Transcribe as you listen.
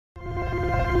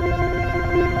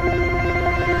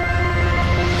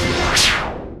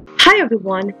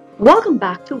everyone, welcome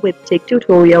back to Webtech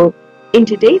Tutorial. In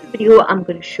today's video, I'm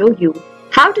going to show you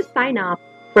how to sign up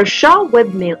for Shaw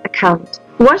Webmail account.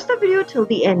 Watch the video till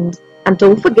the end and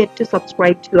don't forget to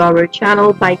subscribe to our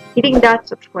channel by hitting that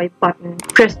subscribe button.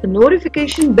 Press the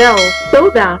notification bell so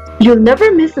that you'll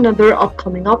never miss another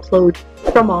upcoming upload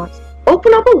from us.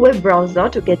 Open up a web browser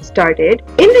to get started.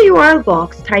 In the URL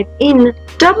box, type in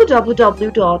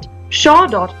www.shaw.ca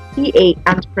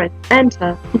and press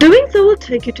enter. Doing so will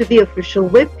take you to the official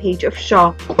web page of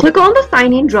Shaw. Click on the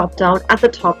sign in drop down at the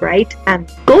top right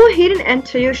and go ahead and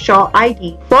enter your Shaw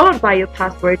ID followed by your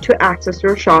password to access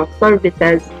your Shaw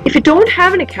services. If you don't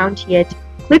have an account yet,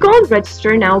 click on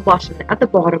register now button at the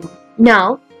bottom.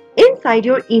 Now, inside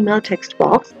your email text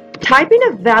box, type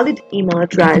in a valid email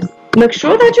address. Make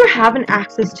sure that you have an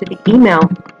access to the email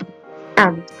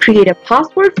and create a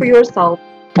password for yourself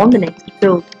on the next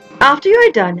field. After you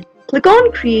are done, click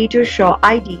on Create your Shaw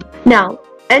ID. Now,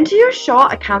 enter your Shaw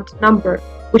account number,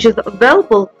 which is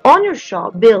available on your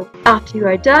Shaw bill. After you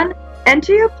are done,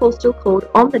 enter your postal code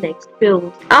on the next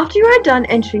field. After you are done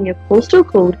entering your postal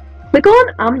code, click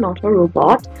on I'm not a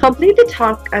robot. Complete the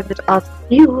task as it asks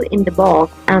you in the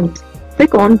box and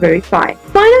click on Verify.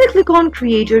 Finally, click on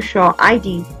Create your Shaw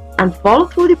ID and follow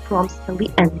through the prompts till the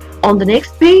end. On the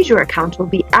next page, your account will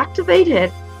be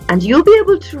activated and you'll be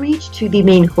able to reach to the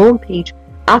main home page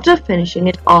after finishing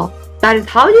it all. That is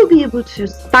how you'll be able to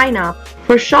sign up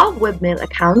for Shaw Webmail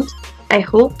account. I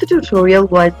hope the tutorial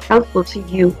was helpful to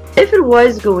you. If it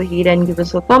was, go ahead and give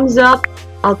us a thumbs up.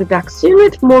 I'll be back soon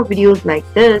with more videos like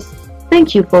this.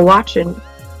 Thank you for watching.